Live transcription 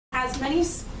as many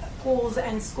schools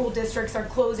and school districts are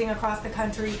closing across the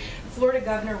country, Florida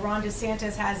Governor Ron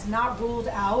DeSantis has not ruled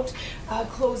out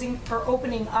closing or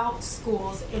opening out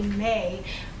schools in May,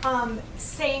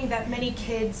 saying that many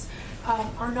kids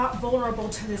are not vulnerable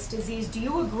to this disease. Do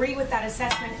you agree with that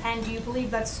assessment, and do you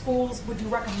believe that schools, would you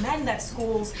recommend that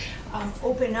schools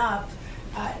open up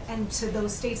and to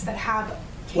those states that have?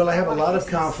 Well, I have a lot of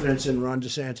confidence in Ron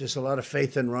DeSantis, a lot of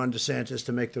faith in Ron DeSantis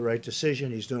to make the right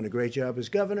decision. He's doing a great job as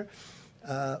governor.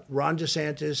 Ron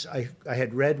DeSantis, I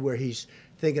had read where he's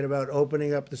thinking about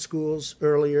opening up the schools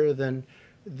earlier than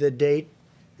the date,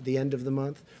 the end of the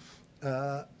month.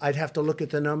 I'd have to look at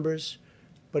the numbers.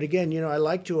 But again, I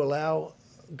like to allow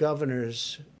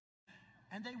governors.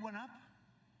 And they went up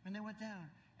and they went down.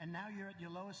 And now you're at your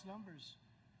lowest numbers.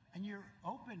 And you're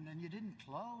open, and you didn't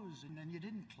close, and then you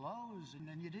didn't close, and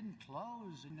then you didn't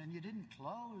close, and then you didn't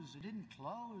close, and didn't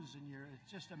close, and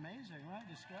it's just amazing, right?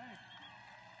 It's great.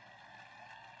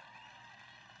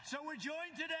 So we're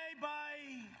joined today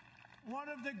by one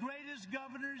of the greatest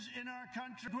governors in our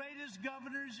country, greatest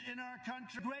governors in our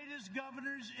country, greatest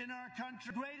governors in our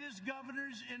country, greatest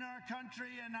governors in our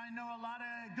country, and I know a lot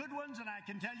of good ones, and I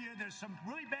can tell you there's some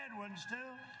really bad ones too.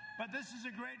 But this is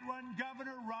a great one,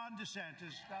 Governor Ron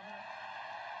DeSantis. Governor.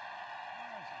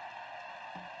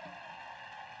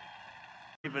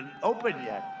 Even open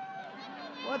yet?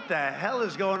 What the hell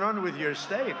is going on with your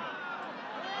state?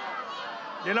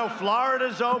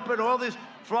 Florida's open, all this.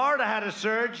 Florida had a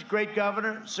surge, great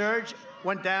governor, surge,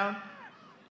 went down.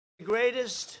 The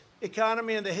greatest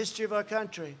economy in the history of our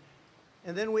country.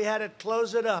 And then we had to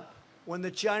close it up. When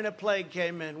the China plague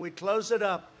came in, we closed it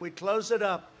up, we closed it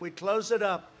up, we closed it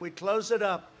up, we closed it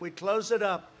up, we closed it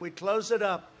up, we closed it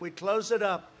up, we closed it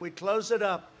up, we closed it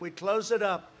up, we closed it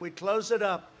up, we closed it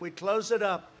up, we closed it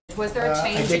up. Was there a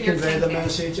change I did in your convey thinking? the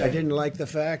message. I didn't like the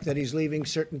fact that he's leaving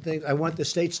certain things. I want the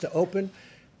states to open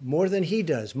more than he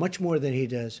does, much more than he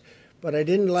does. But I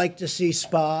didn't like to see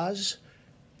spas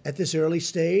at this early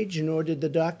stage, nor did the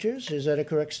doctors. Is that a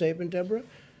correct statement, Deborah?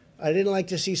 I didn't like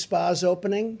to see spas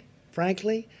opening.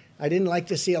 Frankly, I didn't like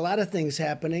to see a lot of things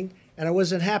happening, and I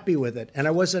wasn't happy with it. And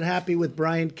I wasn't happy with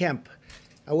Brian Kemp.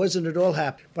 I wasn't at all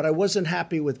happy, but I wasn't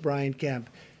happy with Brian Kemp.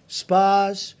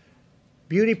 Spas,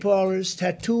 beauty parlors,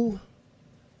 tattoo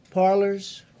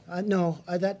parlors.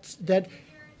 That.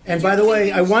 And by the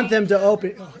way, I want them to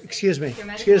open. Oh, excuse me.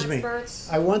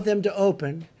 I want them to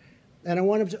open, and I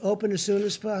want them to open as soon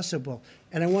as possible.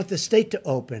 And I want the state to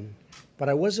open. But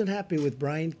I wasn't happy with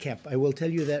Brian Kemp. I will tell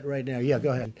you that right now. Yeah,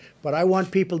 go ahead. But I want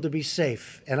people to be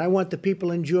safe. And I want the people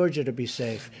in Georgia to be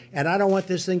safe. And I don't want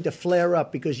this thing to flare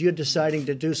up because you're deciding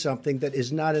to do something that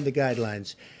is not in the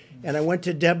guidelines. And I went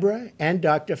to Deborah and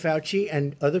Dr. Fauci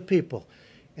and other people,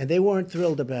 and they weren't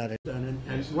thrilled about it.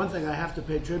 And one thing I have to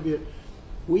pay tribute,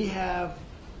 we have,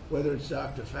 whether it's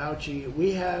Dr. Fauci,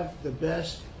 we have the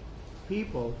best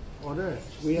people on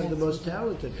earth. We have the most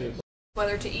talented people.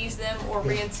 Whether to ease them or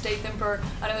reinstate them for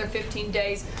another 15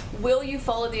 days. Will you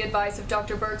follow the advice of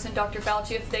Dr. Birx and Dr.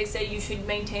 Fauci if they say you should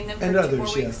maintain them for 2 more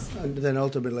weeks? Yeah. And then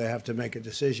ultimately I have to make a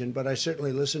decision. But I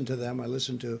certainly listen to them. I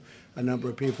listen to a number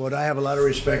of people. And I have a lot of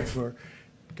respect for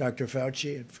Dr.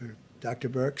 Fauci and for Dr.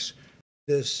 Birx.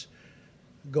 This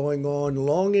going on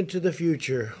long into the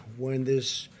future when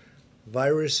this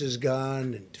virus is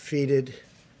gone and defeated,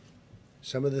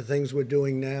 some of the things we're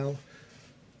doing now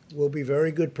will be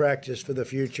very good practice for the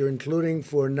future, including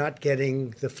for not getting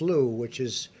the flu, which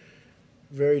is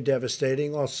very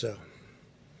devastating also.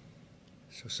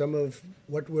 So some of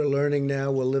what we're learning now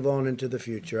will live on into the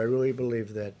future. I really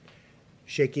believe that.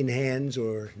 Shaking hands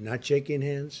or not shaking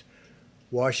hands,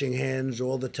 washing hands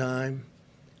all the time,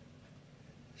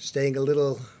 staying a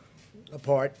little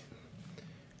apart.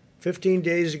 15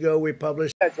 days ago, we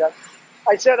published.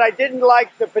 I said I didn't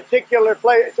like the particular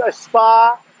place, a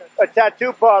spa, a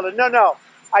tattoo parlor. No.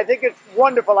 I think it's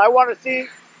wonderful. I want to see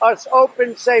us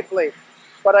open safely.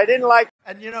 But I didn't like.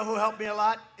 And you know who helped me a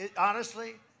lot,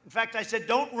 honestly? In fact, I said,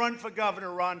 don't run for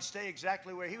governor, Ron. Stay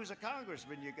exactly where he was a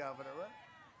congressman, your governor, right?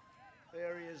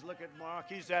 There he is. Look at Mark.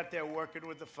 He's out there working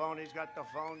with the phone. He's got the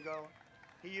phone going.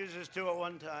 He uses two at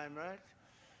one time, right?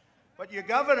 But your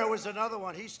governor was another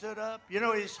one. He stood up.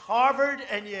 He's Harvard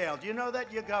and Yale. Do you know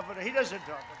that, your governor? He doesn't talk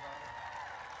about it.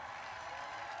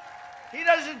 He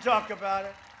doesn't talk about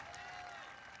it.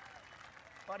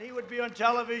 But he would be on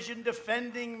television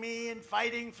defending me and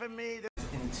fighting for me.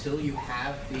 Until you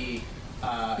have the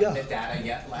data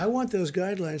yet left. I want those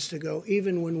guidelines to go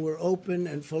even when we're open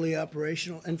and fully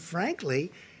operational. And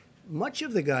frankly, much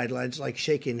of the guidelines, like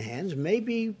shaking hands,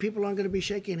 maybe people aren't going to be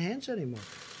shaking hands anymore.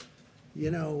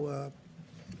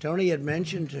 Tony had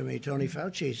mentioned to me, Tony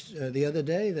Fauci, the other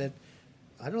day that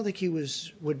I don't think he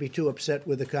would be too upset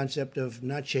with the concept of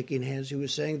not shaking hands. He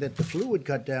was saying that the flu would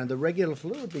cut down, the regular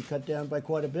flu would be cut down by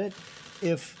quite a bit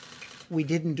if we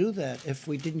didn't do that, if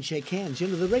we didn't shake hands. You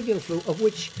know, the regular flu, of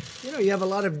which, you know, you have a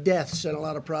lot of deaths and a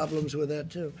lot of problems with that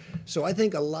too. So I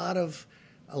think a lot of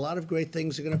great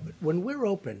things are going to, when we're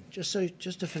open, just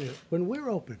to finish, when we're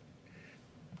open,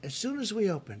 as soon as we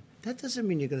open, that doesn't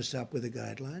mean you're going to stop with the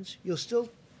guidelines. You'll still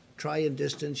try and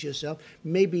distance yourself,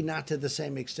 maybe not to the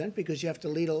same extent because you have to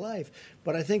lead a life.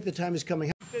 But I think the time is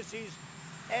coming. He's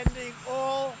ending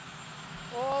all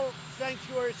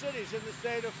sanctuary cities in the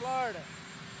state of Florida.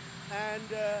 And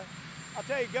I'll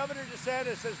tell you, Governor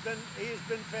DeSantis has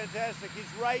been fantastic.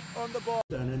 He's right on the ball.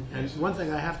 And one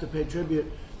thing I have to pay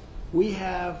tribute, we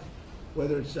have,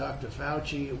 whether it's Dr.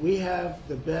 Fauci, we have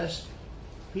the best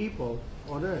people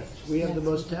on earth. We have the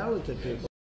most talented people.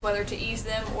 Whether to ease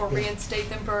them or reinstate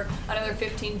them for another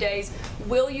 15 days.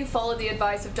 Will you follow the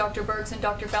advice of Dr. Birx and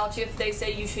Dr. Fauci if they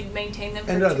say you should maintain them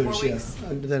for 2 more weeks? Yeah.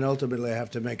 And then ultimately I have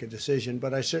to make a decision.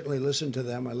 But I certainly listen to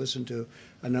them. I listen to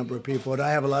a number of people. And I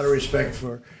have a lot of respect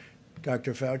for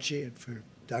Dr. Fauci and for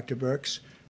Dr. Birx.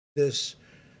 This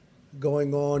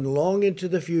going on long into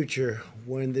the future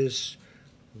when this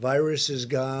virus is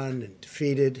gone and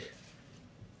defeated,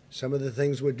 some of the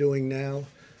things we're doing now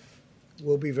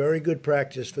will be very good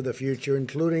practice for the future,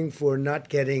 including for not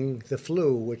getting the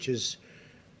flu, which is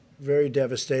very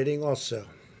devastating also.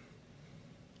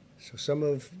 So some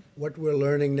of what we're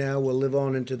learning now will live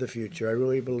on into the future. I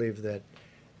really believe that.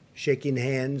 Shaking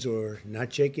hands or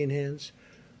not shaking hands,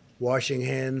 washing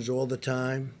hands all the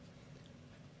time,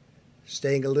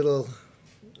 staying a little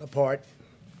apart.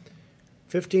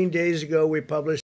 15 days ago, we published